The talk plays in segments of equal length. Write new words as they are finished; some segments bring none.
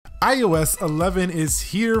iOS 11 is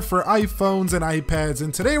here for iPhones and iPads,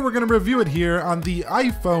 and today we're going to review it here on the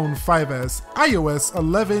iPhone 5S iOS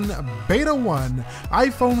 11 Beta 1.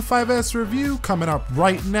 iPhone 5S review coming up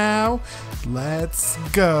right now. Let's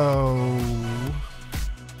go.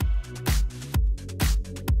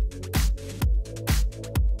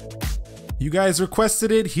 You guys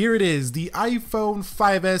requested it, here it is, the iPhone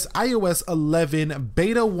 5S iOS 11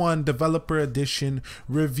 Beta 1 Developer Edition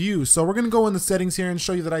review. So we're going to go in the settings here and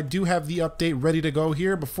show you that I do have the update ready to go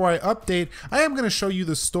here. Before I update, I am going to show you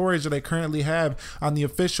the storage that I currently have on the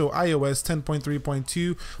official iOS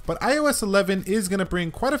 10.3.2, but iOS 11 is going to bring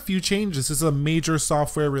quite a few changes. This is a major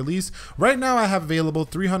software release. Right now I have available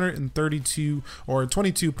 332 or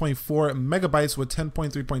 22.4 megabytes with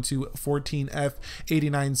 10.3.2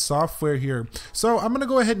 14F89 software here. So I'm gonna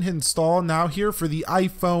go ahead and hit install now here for the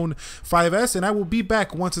iPhone 5S, and I will be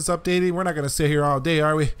back once it's updated. We're not gonna sit here all day,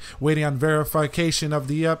 are we? Waiting on verification of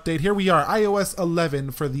the update. Here we are, iOS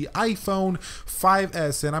 11 for the iPhone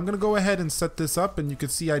 5S, and I'm gonna go ahead and set this up, and you can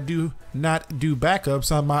see I do not do backups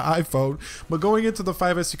on my iPhone. But going into the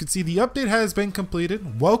 5S, you can see the update has been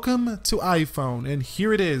completed. Welcome to iPhone, and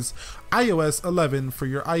here it is, iOS 11 for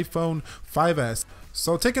your iPhone 5S.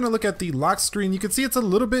 So taking a look at the lock screen, you can see it's a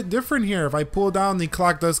little bit different here. If I pull down, the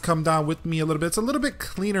clock does come down with me a little bit. It's a little bit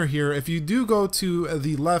cleaner here. If you do go to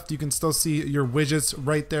the left, you can still see your widgets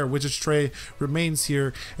right there. Widgets tray remains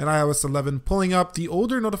here in iOS 11. Pulling up, the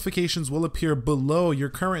older notifications will appear below. Your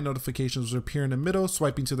current notifications will appear in the middle.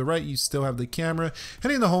 Swiping to the right, you still have the camera.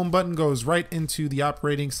 Hitting the home button goes right into the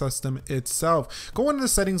operating system itself. Going into the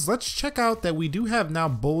settings, let's check out that we do have now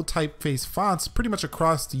bold typeface fonts pretty much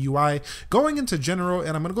across the UI. Going into general, and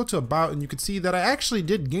I'm going to go to about, and you can see that I actually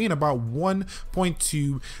did gain about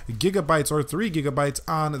 1.2 gigabytes or 3 gigabytes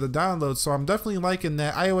on the download. So I'm definitely liking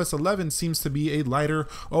that. iOS 11 seems to be a lighter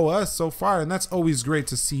OS so far, and that's always great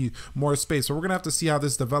to see more space. So we're gonna have to see how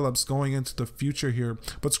this develops going into the future here.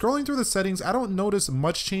 But scrolling through the settings, I don't notice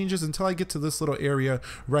much changes until I get to this little area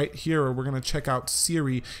right here where we're gonna check out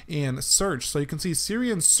Siri and search. So you can see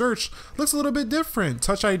Siri and search looks a little bit different.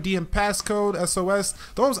 Touch ID and passcode, SOS,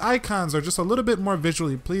 those icons are just a little bit more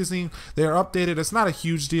visually pleasing. They are updated. It's not a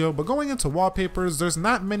huge deal. But going into wallpapers, there's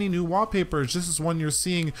not many new wallpapers. This is one you're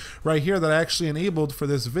seeing right here that I actually enabled for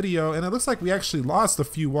this video, and it looks like we actually lost a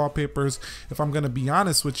few wallpapers, if I'm going to be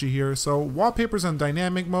honest with you here. So wallpapers in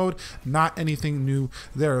dynamic mode, not anything new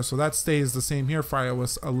there. So that stays the same here for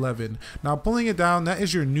iOS 11. Now pulling it down, that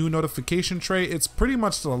is your new notification tray. It's pretty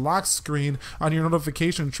much the lock screen on your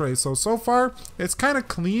notification tray. So far it's kind of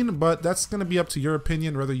clean, but that's going to be up to your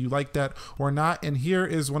opinion whether you like that or not. And here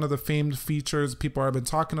is one of the famed features people have been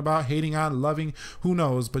talking about, hating on, loving, who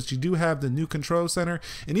knows, but you do have the new control center.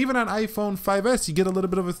 And even on iPhone 5S, you get a little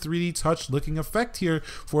bit of a 3D touch looking effect here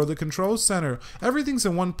for the control center. Everything's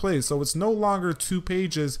in one place, so it's no longer 2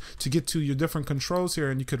 pages to get to your different controls here,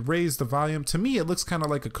 and you could raise the volume. To me, it looks kind of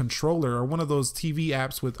like a controller or one of those TV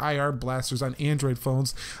apps with IR blasters on Android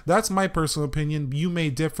phones. That's my personal opinion. You may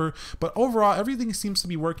differ, but overall, everything seems to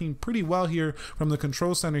be working pretty well here from the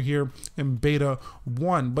control center here in Beta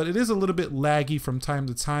 1, but it is a little bit laggy from time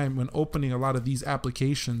to time when opening a lot of these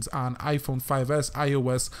applications on iPhone 5S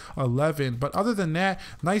iOS 11. But other than that,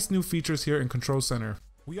 nice new features here in Control Center.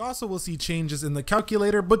 We also will see changes in the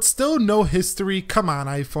calculator, but still no history. Come on,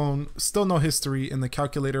 iPhone, still no history in the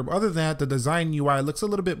calculator. But other than that, the design UI looks a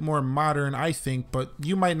little bit more modern, I think, but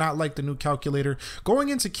you might not like the new calculator. Going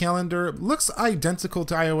into calendar, looks identical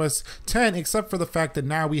to iOS 10, except for the fact that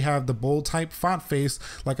now we have the bold type font face.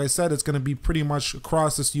 Like I said, it's going to be pretty much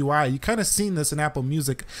across this UI. You kind of seen this in Apple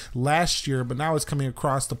Music last year, but now it's coming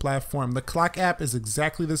across the platform. The clock app is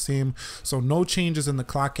exactly the same, so no changes in the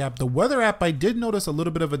clock app. The weather app, I did notice a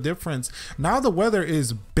little bit of a difference. Now the weather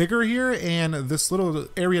is bigger here, and this little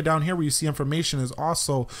area down here where you see information is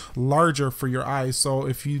also larger for your eyes. So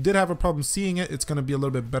if you did have a problem seeing it, it's going to be a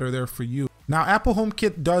little bit better there for you. Now Apple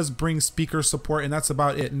HomeKit does bring speaker support, and that's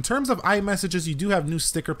about it. In terms of iMessages, you do have new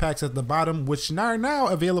sticker packs at the bottom, which are now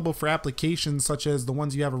available for applications such as the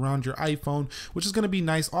ones you have around your iPhone, which is going to be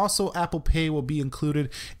nice. Also, Apple Pay will be included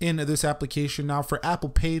in this application now for Apple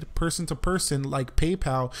Pay person to person, like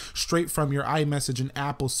PayPal, straight from your iMessage and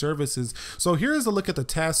Apple services. So here's a look at the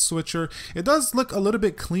task switcher. It does look a little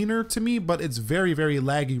bit cleaner to me, but it's very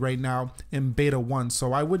laggy right now in Beta 1.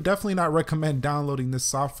 So I would definitely not recommend downloading this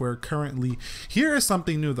software currently Here is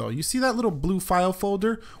something new though. You see that little blue file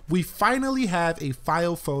folder? We finally have a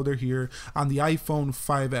file folder here on the iPhone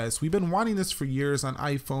 5S. We've been wanting this for years on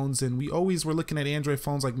iPhones, and we always were looking at Android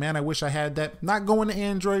phones like, man, I wish I had that. Not going to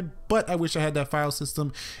Android, but I wish I had that file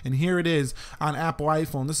system. And here it is on Apple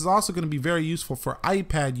iPhone. This is also going to be very useful for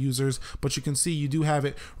iPad users, but you can see you do have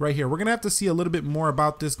it right here. We're going to have to see a little bit more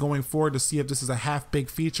about this going forward to see if this is a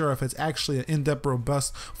half-baked feature or if it's actually an in-depth,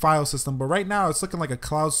 robust file system. But right now it's looking like a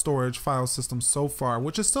cloud storage file system so far,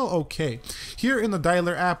 which is still okay. Here in the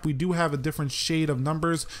dialer app, we do have a different shade of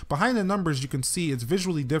numbers. Behind the numbers, you can see it's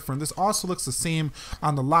visually different. This also looks the same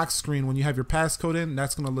on the lock screen when you have your passcode in.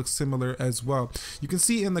 That's going to look similar as well. You can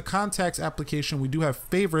see in the contacts application, we do have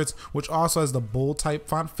favorites, which also has the bold type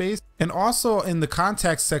font face. And also in the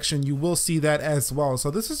contacts section, you will see that as well. So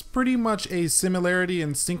this is pretty much a similarity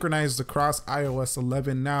and synchronized across iOS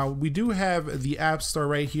 11. Now we do have the App Store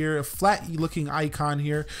right here, a flat looking icon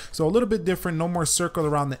here. So a little bit different, no more circle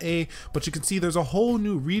around the A, but you can see there's a whole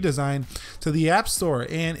new redesign to the App Store.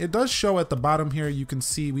 And it does show at the bottom here, you can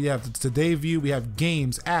see we have the today view, we have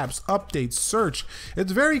games, apps, updates, search.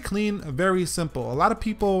 It's very clean, very simple. A lot of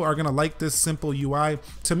people are gonna like this simple UI.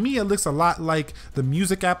 To me, it looks a lot like the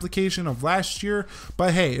music application of last year,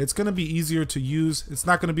 but hey, it's going to be easier to use. It's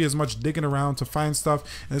not going to be as much digging around to find stuff,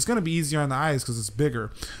 and it's going to be easier on the eyes because it's bigger.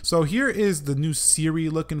 So here is the new Siri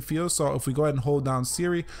look and feel. So if we go ahead and hold down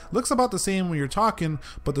Siri, looks about the same when you're talking,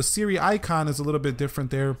 but the Siri icon is a little bit different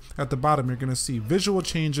there at the bottom. You're going to see visual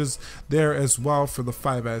changes there as well for the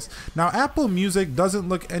 5S. Now Apple Music doesn't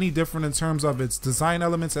look any different in terms of its design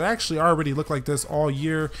elements. It actually already looked like this all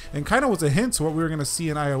year and kind of was a hint to what we were going to see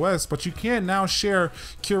in iOS, but you can now share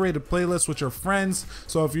curated playlists with your friends.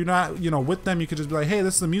 So if you're not, with them, you could just be like, hey,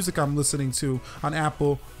 this is the music I'm listening to on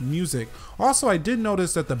Apple Music. Also, I did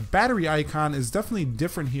notice that the battery icon is definitely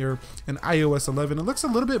different here in iOS 11. It looks a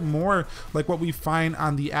little bit more like what we find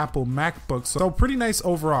on the Apple MacBook. So pretty nice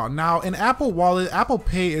overall. Now in Apple Wallet, Apple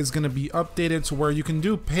Pay is going to be updated to where you can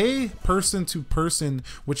do pay person to person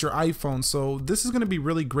with your iPhone. So this is going to be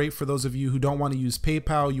really great for those of you who don't want to use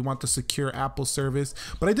PayPal, you want the secure Apple service.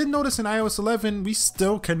 But I did notice in iOS 11, we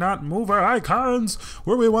still cannot move our icons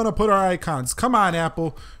where we want to put our icons. Come on,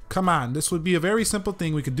 Apple. Come on, this would be a very simple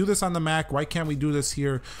thing. We could do this on the Mac. Why can't we do this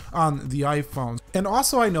here on the iPhone? And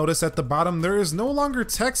also I noticed at the bottom, there is no longer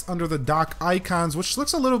text under the dock icons, which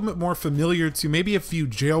looks a little bit more familiar to maybe if you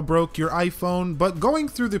jailbroke your iPhone, but going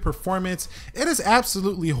through the performance, it is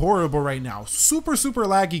absolutely horrible right now. Super, super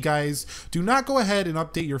laggy, guys. Do not go ahead and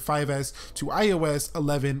update your 5S to iOS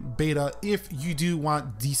 11 beta if you do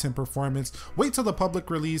want decent performance. Wait till the public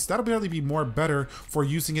release. That'll barely be more better for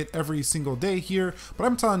using it every single day here, but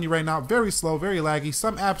I'm telling you right now, very slow, very laggy.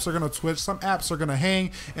 Some apps are gonna twitch, some apps are gonna hang,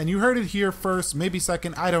 and you heard it here first, maybe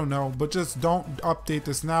second, I don't know, but just don't update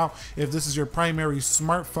this now if this is your primary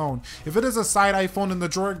smartphone. If it is a side iPhone in the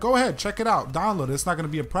drawer, go ahead, check it out, download it. It's not gonna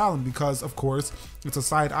be a problem because of course it's a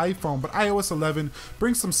side iPhone. But iOS 11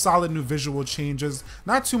 brings some solid new visual changes.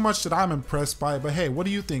 Not too much that I'm impressed by, but hey, what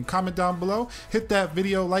do you think? Comment down below, hit that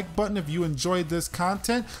video like button if you enjoyed this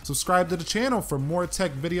content, subscribe to the channel for more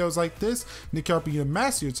tech videos like this. Nick helping you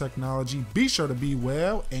master your technology. Be sure to be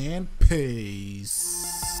well, and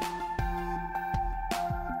peace.